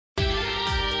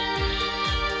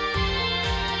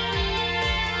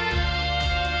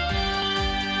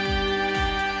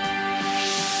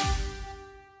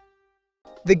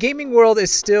The gaming world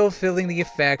is still feeling the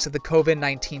effects of the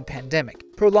COVID-19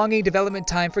 pandemic, prolonging development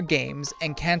time for games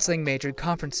and canceling major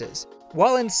conferences.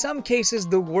 While in some cases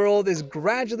the world is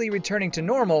gradually returning to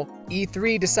normal,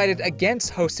 E3 decided against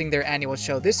hosting their annual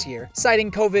show this year,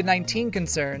 citing COVID-19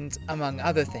 concerns, among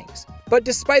other things. But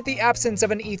despite the absence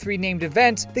of an E3-named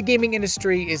event, the gaming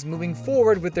industry is moving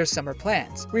forward with their summer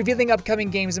plans, revealing upcoming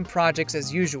games and projects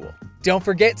as usual. Don't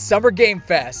forget Summer Game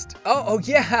Fest! Oh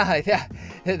yeah,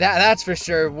 that's for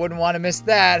sure, wouldn't want to miss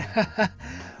that.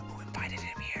 Who invited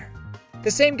him here?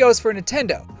 The same goes for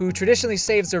Nintendo, who traditionally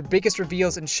saves their biggest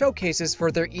reveals and showcases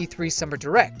for their E3 Summer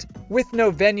Direct. With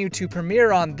no venue to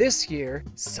premiere on this year,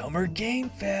 Summer Game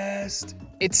Fest.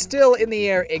 It's still in the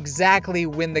air exactly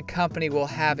when the company will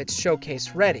have its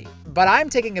showcase ready, but I'm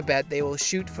taking a bet they will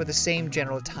shoot for the same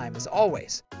general time as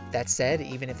always. That said,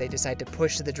 even if they decide to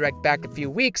push the Direct back a few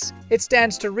weeks, it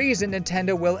stands to reason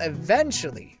Nintendo will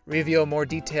eventually reveal more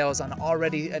details on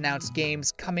already announced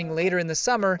games coming later in the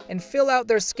summer and fill out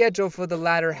their schedule for the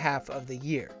latter half of the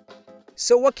year.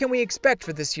 So what can we expect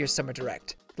for this year's Summer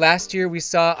Direct? Last year we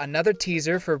saw another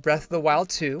teaser for Breath of the Wild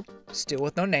 2, still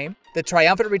with no name, the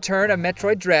triumphant return of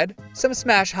Metroid Dread, some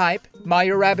Smash hype,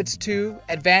 Mario Rabbids 2,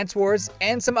 Advance Wars,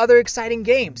 and some other exciting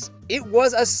games. It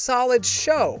was a solid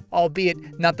show,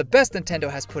 albeit not the best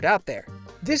Nintendo has put out there.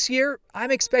 This year,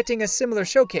 I'm expecting a similar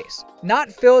showcase.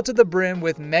 Not filled to the brim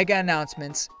with mega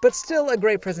announcements, but still a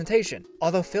great presentation.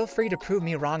 Although feel free to prove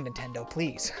me wrong, Nintendo,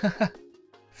 please.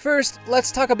 First,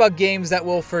 let's talk about games that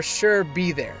will for sure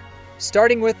be there.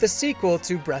 Starting with the sequel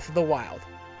to Breath of the Wild.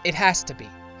 It has to be.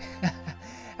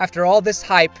 After all this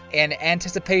hype and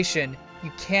anticipation,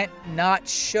 you can't not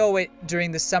show it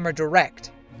during the Summer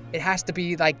Direct. It has to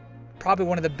be like probably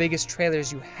one of the biggest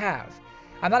trailers you have.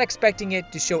 I'm not expecting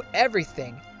it to show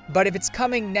everything, but if it's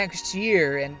coming next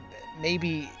year and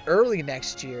maybe early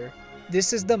next year,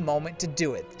 this is the moment to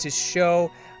do it, to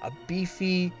show a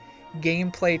beefy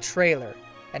gameplay trailer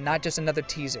and not just another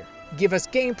teaser. Give us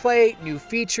gameplay, new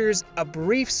features, a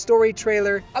brief story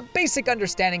trailer, a basic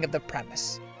understanding of the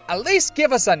premise. At least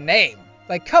give us a name.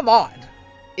 Like, come on.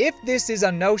 If this is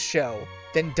a no-show,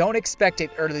 then don't expect it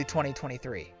early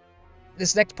 2023.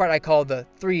 This next part I call the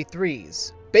 3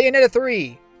 threes. Bayonetta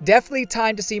 3. Definitely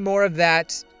time to see more of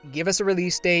that. Give us a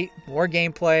release date, more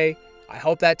gameplay. I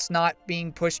hope that's not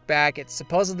being pushed back. It's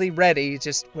supposedly ready,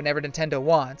 just whenever Nintendo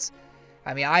wants.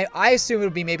 I mean, I assume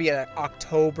it'll be maybe an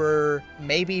October,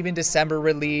 maybe even December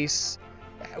release.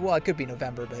 Well, it could be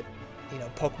November, but, you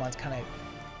know, Pokemon's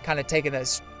kind of taking a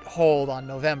hold on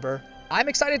November. I'm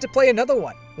excited to play another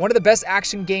one. One of the best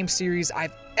action game series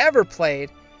I've ever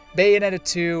played. Bayonetta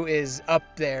 2 is up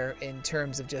there in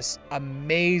terms of just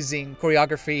amazing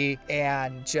choreography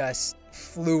and just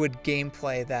fluid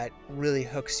gameplay that really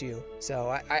hooks you.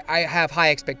 So I have high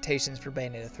expectations for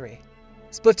Bayonetta 3.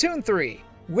 Splatoon 3.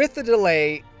 With the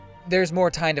delay, there's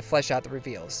more time to flesh out the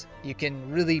reveals. You can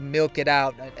really milk it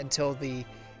out until the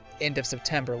end of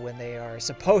September when they are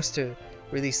supposed to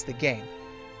release the game.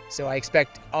 So I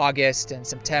expect August and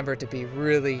September to be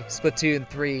really Splatoon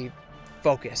 3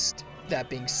 focused. That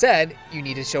being said, you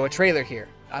need to show a trailer here.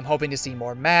 I'm hoping to see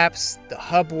more maps, the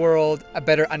hub world, a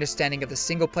better understanding of the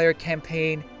single-player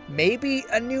campaign, maybe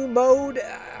a new mode.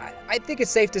 I think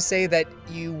it's safe to say that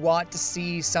you want to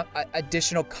see some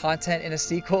additional content in a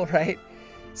sequel, right?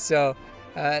 So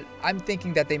I'm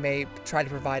thinking that they may try to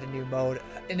provide a new mode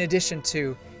in addition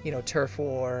to, you know, Turf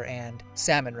War and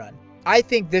Salmon Run. I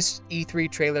think this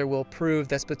E3 trailer will prove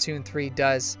that Splatoon 3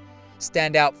 does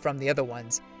stand out from the other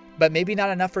ones, but maybe not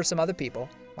enough for some other people.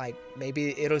 Like,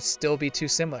 maybe it'll still be too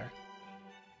similar.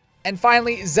 And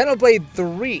finally, Xenoblade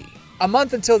 3. A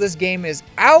month until this game is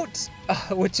out,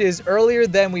 which is earlier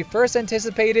than we first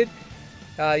anticipated.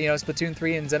 You know, Splatoon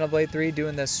 3 and Xenoblade 3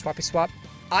 doing the swappy swap.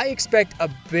 I expect a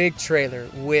big trailer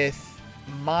with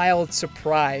mild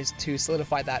surprise to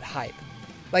solidify that hype.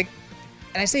 Like,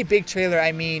 and I say big trailer,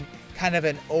 I mean kind of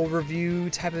an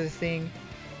overview type of a thing,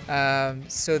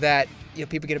 so that, you know,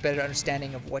 people get a better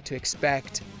understanding of what to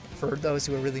expect for those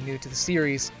who are really new to the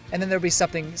series. And then there'll be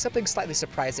something slightly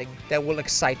surprising that will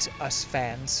excite us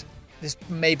fans. This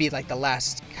may be like the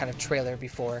last kind of trailer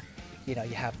before, you know,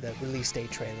 you have the release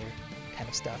date trailer kind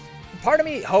of stuff. Part of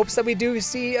me hopes that we do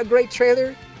see a great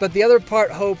trailer, but the other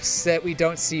part hopes that we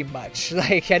don't see much.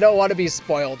 Like, I don't want to be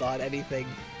spoiled on anything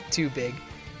too big.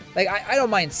 Like, I don't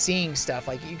mind seeing stuff.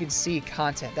 Like, you can see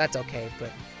content, that's okay,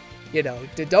 but, you know,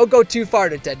 don't go too far,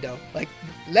 Nintendo. Like,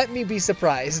 let me be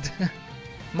surprised.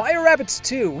 Mario Rabbids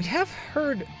 2, we have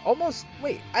heard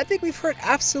I think we've heard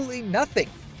absolutely nothing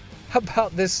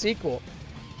about this sequel.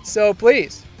 So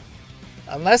please,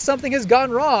 unless something has gone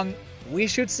wrong, we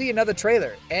should see another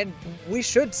trailer, and we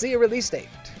should see a release date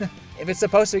if it's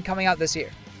supposed to be coming out this year.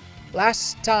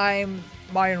 Last time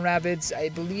Mario & Rabbids, I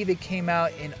believe it came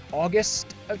out in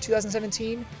August of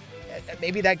 2017.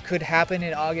 Maybe that could happen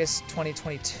in August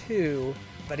 2022,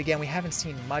 but again, we haven't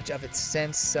seen much of it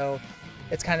since, so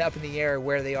it's kind of up in the air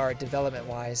where they are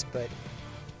development-wise. But,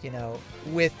 you know,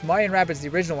 with Mario & Rabbids, the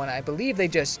original one, I believe they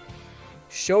just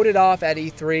showed it off at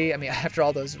E3. I mean, after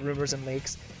all those rumors and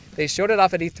leaks, they showed it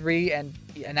off at E3 and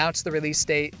announced the release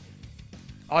date,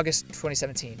 August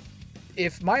 2017.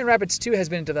 If Mario & Rabbids 2 has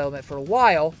been in development for a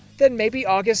while, then maybe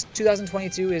August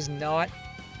 2022 is not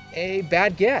a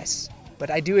bad guess. But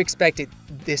I do expect it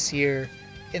this year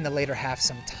in the later half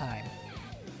sometime.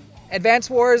 Advance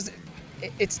Wars,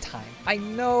 it's time. I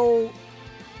know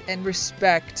and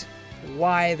respect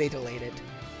why they delayed it,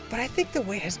 but I think the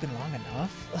wait has been long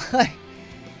enough.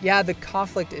 Yeah, the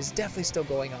conflict is definitely still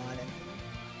going on and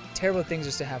terrible things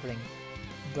are still happening,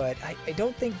 but I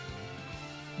don't think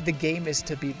the game is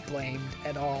to be blamed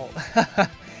at all.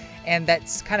 And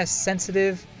that's kind of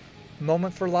sensitive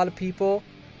moment for a lot of people.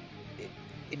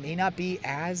 It may not be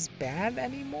as bad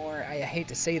anymore. I hate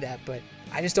to say that, but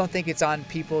I just don't think it's on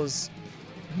people's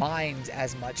minds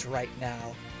as much right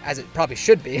now as it probably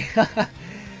should be.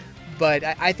 But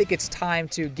I think it's time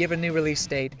to give a new release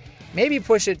date. Maybe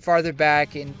push it farther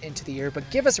back into the year, but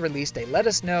give us a release date. Let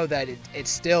us know that it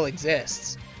still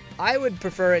exists. I would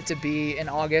prefer it to be in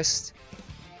August.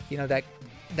 You know,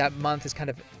 that month is kind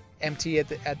of empty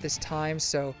at this time,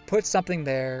 so put something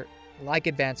there like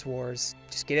Advance Wars.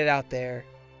 Just get it out there.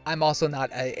 I'm also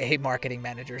not a marketing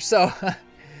manager, so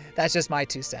that's just my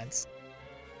 2 cents.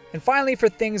 And finally, for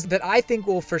things that I think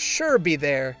will for sure be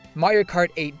there, Mario Kart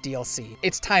 8 DLC.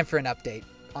 It's time for an update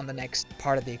on the next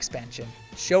part of the expansion.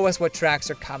 Show us what tracks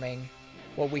are coming,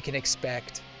 what we can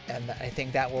expect, and I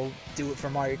think that will do it for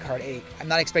Mario Kart 8. I'm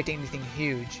not expecting anything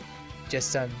huge,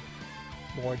 just some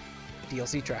more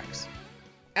DLC tracks.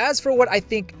 As for what I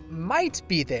think might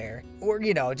be there, or,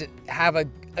 you know, just have a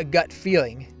gut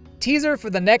feeling, teaser for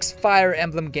the next Fire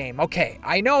Emblem game. Okay,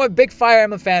 I know I'm a big Fire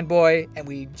Emblem fanboy, and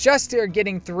we just are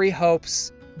getting 3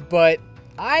 hopes, but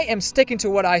I am sticking to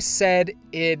what I said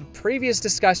in previous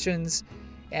discussions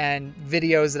and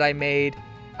videos that I made.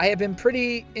 I have been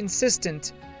pretty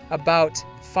insistent about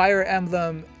Fire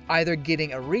Emblem either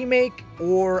getting a remake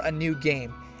or a new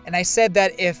game. And I said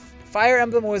that if Fire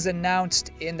Emblem was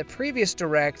announced in the previous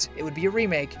Direct, it would be a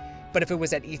remake, but if it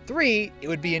was at E3, it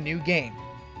would be a new game.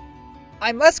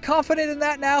 I'm less confident in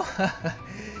that now.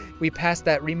 We passed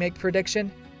that remake prediction,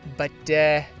 but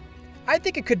I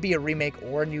think it could be a remake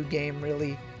or a new game,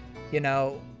 really. You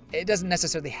know, it doesn't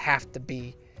necessarily have to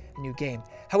be a new game.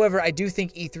 However, I do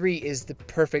think E3 is the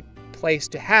perfect place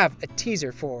to have a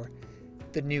teaser for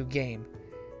the new game.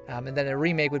 And then a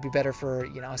remake would be better for,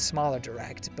 you know, a smaller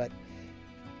Direct, but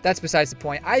that's besides the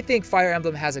point. I think Fire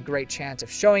Emblem has a great chance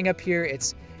of showing up here.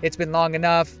 It's been long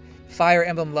enough. Fire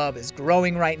Emblem love is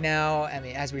growing right now. I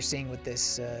mean, as we're seeing with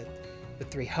this, the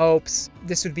 3 hopes,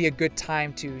 this would be a good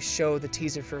time to show the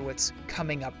teaser for what's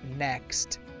coming up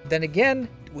next. Then again,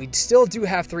 we still do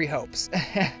have 3 hopes.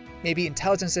 Maybe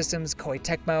Intelligent Systems, Koei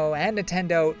Tecmo, and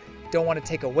Nintendo don't want to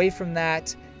take away from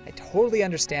that. I totally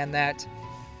understand that,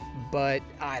 but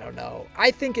I don't know. I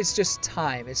think it's just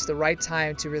time. It's the right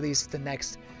time to release the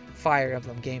next Fire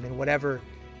Emblem game in whatever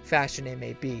fashion it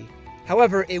may be.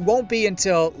 However, it won't be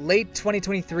until late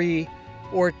 2023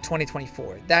 or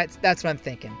 2024. That's what I'm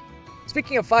thinking.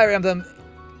 Speaking of Fire Emblem,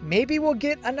 maybe we'll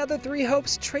get another 3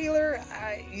 Hopes trailer?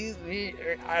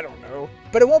 I don't know.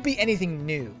 But it won't be anything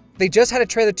new. They just had a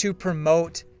trailer to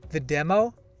promote the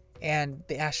demo and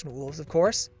the Ashen Wolves, of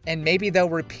course. And maybe they'll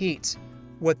repeat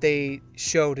what they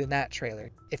showed in that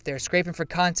trailer. If they're scraping for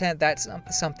content, that's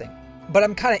something. But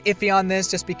I'm kind of iffy on this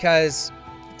just because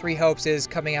 3 Hopes is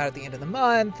coming out at the end of the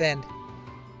month, and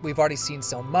we've already seen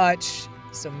so much,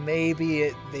 so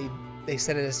maybe they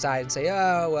set it aside and say,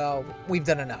 oh, well, we've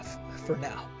done enough for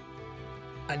now.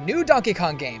 A new Donkey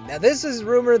Kong game. Now, this is a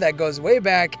rumor that goes way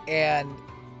back, and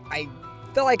I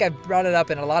feel like I've brought it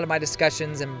up in a lot of my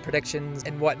discussions and predictions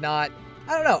and whatnot.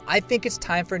 I don't know. I think it's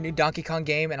time for a new Donkey Kong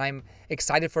game, and I'm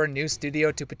excited for a new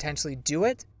studio to potentially do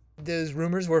it. Those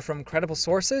rumors were from credible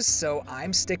sources, so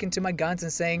I'm sticking to my guns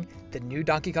and saying the new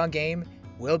Donkey Kong game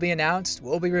will be announced,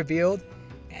 will be revealed,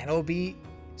 and it'll be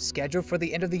scheduled for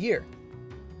the end of the year.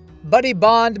 Buddy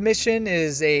Bond Mission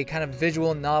is a kind of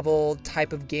visual novel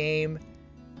type of game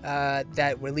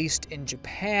that released in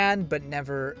Japan but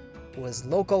never was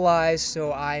localized,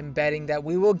 so I'm betting that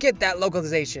we will get that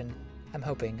localization. I'm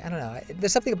hoping. I don't know.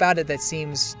 There's something about it that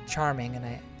seems charming,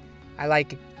 and I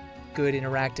like a good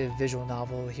interactive visual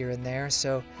novel here and there,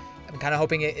 so I'm kind of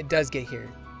hoping it does get here.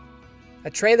 A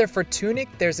trailer for Tunic.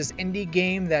 There's this indie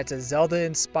game that's a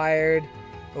Zelda-inspired,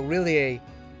 but really a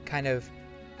kind of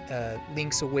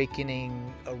Link's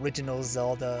Awakening, original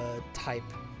Zelda type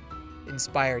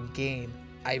inspired game.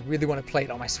 I really want to play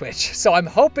it on my Switch. So I'm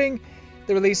hoping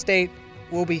the release date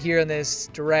will be here in this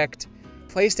Direct.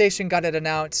 PlayStation got it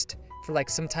announced for like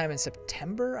sometime in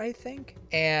September, I think.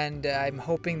 And I'm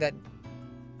hoping that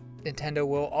Nintendo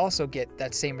will also get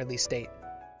that same release date.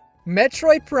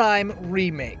 Metroid Prime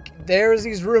Remake. There's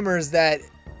these rumors that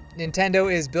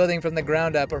Nintendo is building from the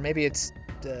ground up, or maybe it's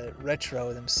the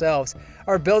Retro themselves,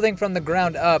 are building from the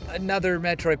ground up another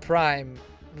Metroid Prime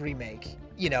remake.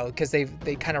 You know, because they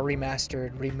kind of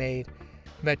remastered, remade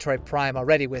Metroid Prime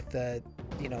already with the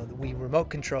Wii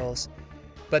remote controls.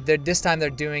 But this time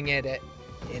they're doing it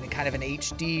in kind of an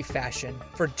HD fashion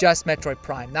for just Metroid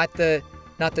Prime, not the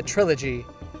trilogy,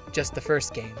 just the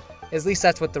first game. At least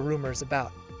that's what the rumor's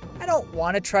about. I don't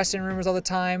want to trust in rumors all the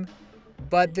time,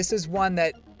 but this is one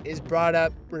that is brought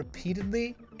up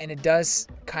repeatedly, and it does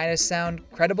kind of sound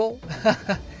credible.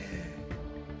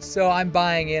 So I'm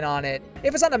buying in on it.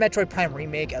 If it's not a Metroid Prime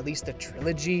remake, at least the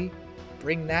trilogy,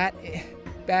 bring that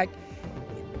back.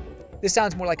 This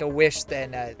sounds more like a wish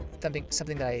than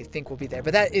something that I think will be there.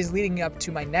 But that is leading up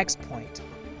to my next point,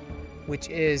 which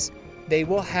is they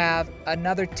will have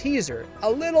another teaser, a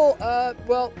little,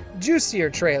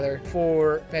 juicier trailer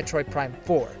for Metroid Prime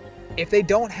 4. If they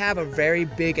don't have a very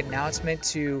big announcement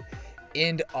to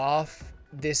end off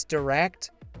this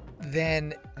Direct,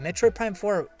 then Metroid Prime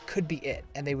 4 could be it.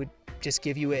 And they would just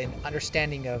give you an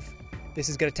understanding of this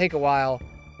is going to take a while,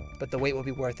 but the wait will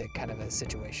be worth it kind of a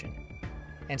situation.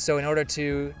 And so in order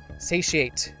to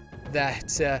satiate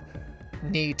that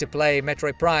need to play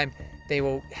Metroid Prime, they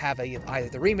will have either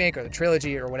the remake or the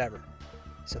trilogy or whatever.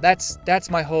 So that's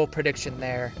my whole prediction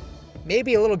there.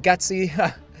 Maybe a little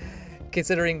gutsy,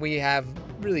 considering we have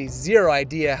really zero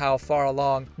idea how far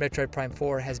along Metroid Prime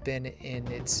 4 has been in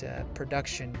its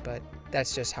production, but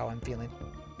that's just how I'm feeling.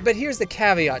 But here's the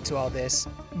caveat to all this: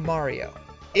 Mario.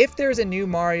 If there's a new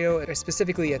Mario, or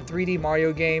specifically a 3D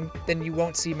Mario game, then you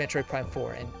won't see Metroid Prime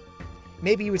 4. And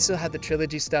maybe you would still have the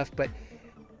trilogy stuff, but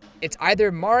it's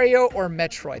either Mario or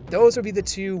Metroid. Those will be the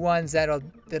two ones that'll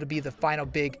be the final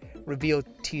big reveal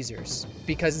teasers.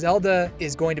 Because Zelda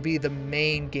is going to be the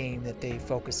main game that they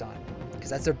focus on, because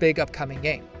that's their big upcoming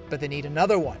game. But they need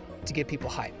another one to get people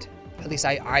hyped. At least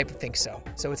I think so.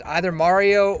 So it's either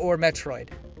Mario or Metroid.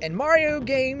 And Mario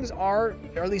games are,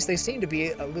 or at least they seem to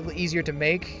be, a little easier to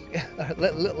make,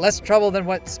 less trouble than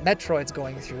what Metroid's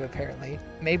going through apparently.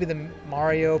 Maybe the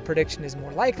Mario prediction is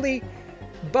more likely,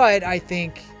 but I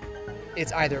think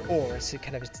it's either or. It's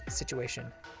kind of a situation.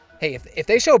 Hey, if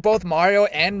they show both Mario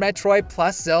and Metroid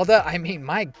plus Zelda, I mean,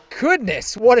 my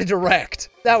goodness, what a Direct.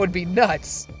 That would be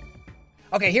nuts.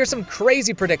 Okay, here's some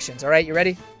crazy predictions, all right? You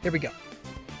ready? Here we go.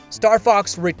 Star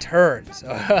Fox returns.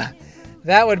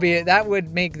 That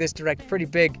would make this Direct pretty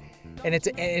big, and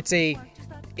it's a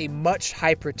much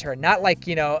hype return, not like,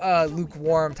 a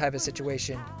lukewarm type of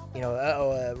situation,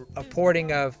 a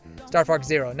porting of Star Fox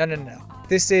Zero. No.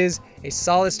 This is a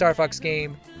solid Star Fox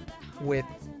game with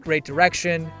great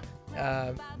direction.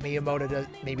 Miyamoto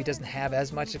maybe doesn't have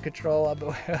as much control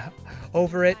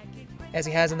over it as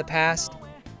he has in the past.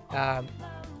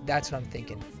 That's what I'm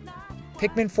thinking.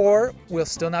 Pikmin 4 will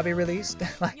still not be released.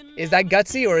 Is that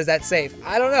gutsy or is that safe?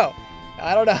 I don't know.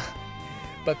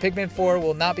 But Pikmin 4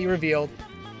 will not be revealed.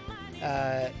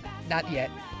 Not yet.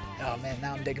 Oh man,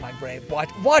 now I'm digging my grave.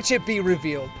 Watch it be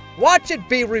revealed. Watch it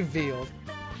be revealed.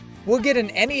 We'll get an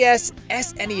NES,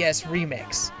 SNES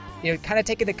remix. Kind of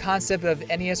taking the concept of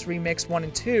NES Remix 1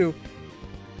 and 2,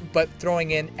 but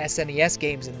throwing in SNES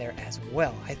games in there as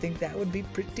well. I think that would be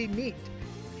pretty neat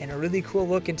and a really cool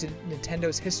look into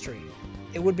Nintendo's history.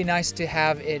 It would be nice to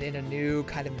have it in a new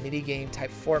kind of mini-game type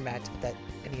format that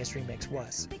NES Remix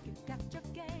was.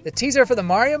 The teaser for the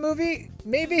Mario movie?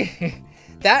 Maybe.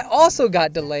 That also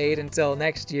got delayed until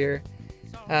next year.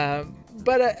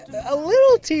 But a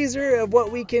little teaser of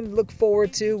what we can look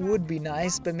forward to would be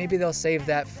nice, but maybe they'll save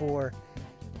that for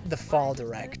the fall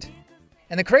Direct.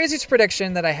 And the craziest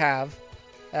prediction that I have,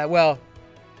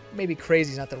 maybe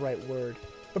crazy is not the right word,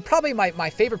 but probably my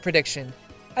favorite prediction: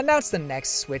 announce the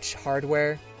next Switch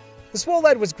hardware. The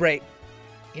SWOLED was great.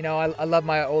 I love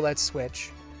my OLED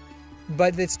Switch.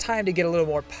 But it's time to get a little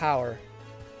more power,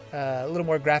 a little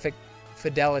more graphic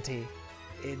fidelity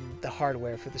in the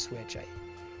hardware for the Switch.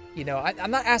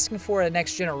 I'm not asking for a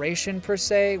next generation per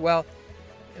se. Well,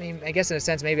 I guess in a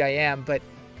sense maybe I am, but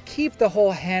keep the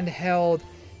whole handheld,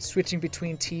 switching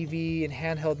between TV and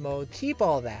handheld mode, keep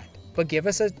all that. But give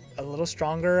us a little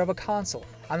stronger of a console.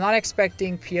 I'm not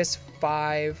expecting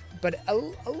PS5, but a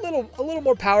little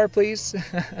more power, please.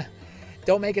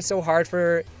 Don't make it so hard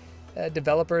for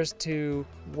developers to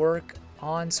work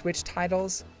on Switch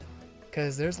titles,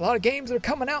 because there's a lot of games that are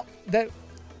coming out that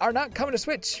are not coming to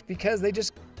Switch because they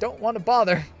just don't want to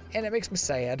bother, and it makes me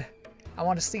sad. I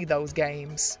want to see those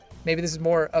games. Maybe this is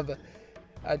more of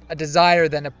a desire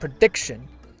than a prediction,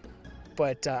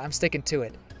 but I'm sticking to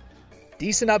it.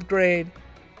 Decent upgrade,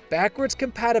 backwards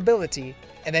compatibility,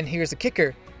 and then here's the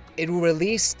kicker. It will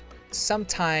release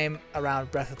sometime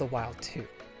around Breath of the Wild 2.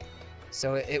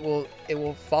 So it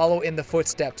will follow in the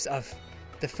footsteps of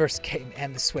the first game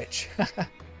and the Switch.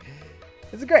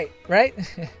 It's great, right?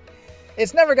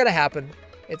 It's never gonna happen.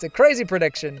 It's a crazy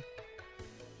prediction,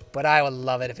 but I would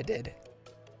love it if it did.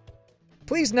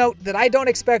 Please note that I don't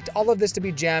expect all of this to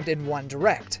be jammed in one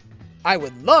direct. I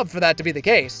would love for that to be the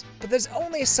case, but there's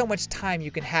only so much time you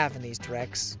can have in these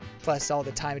directs, plus all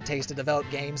the time it takes to develop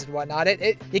games and whatnot.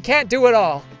 You can't do it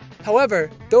all. However,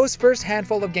 those first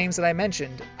handful of games that I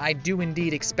mentioned, I do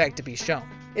indeed expect to be shown.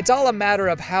 It's all a matter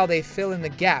of how they fill in the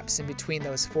gaps in between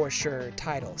those for sure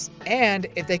titles, and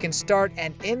if they can start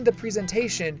and end the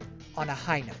presentation on a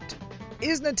high note.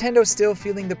 Is Nintendo still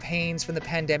feeling the pains from the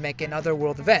pandemic and other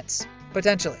world events?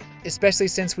 Potentially, especially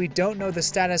since we don't know the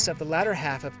status of the latter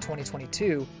half of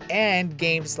 2022, and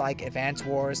games like Advance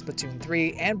Wars, Splatoon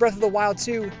 3, and Breath of the Wild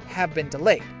 2 have been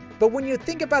delayed. But when you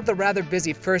think about the rather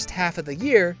busy first half of the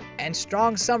year, and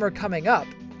strong summer coming up,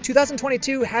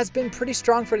 2022 has been pretty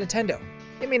strong for Nintendo.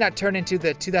 It may not turn into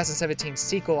the 2017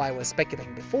 sequel I was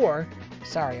speculating before,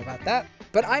 sorry about that,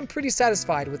 but I'm pretty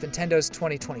satisfied with Nintendo's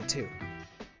 2022.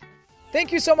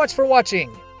 Thank you so much for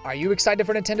watching! Are you excited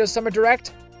for Nintendo's Summer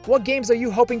Direct? What games are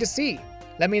you hoping to see?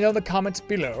 Let me know in the comments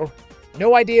below.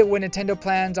 No idea when Nintendo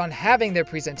plans on having their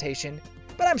presentation,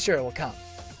 but I'm sure it will come.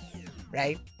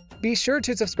 Right? Be sure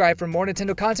to subscribe for more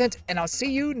Nintendo content, and I'll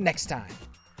see you next time.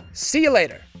 See you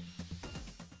later!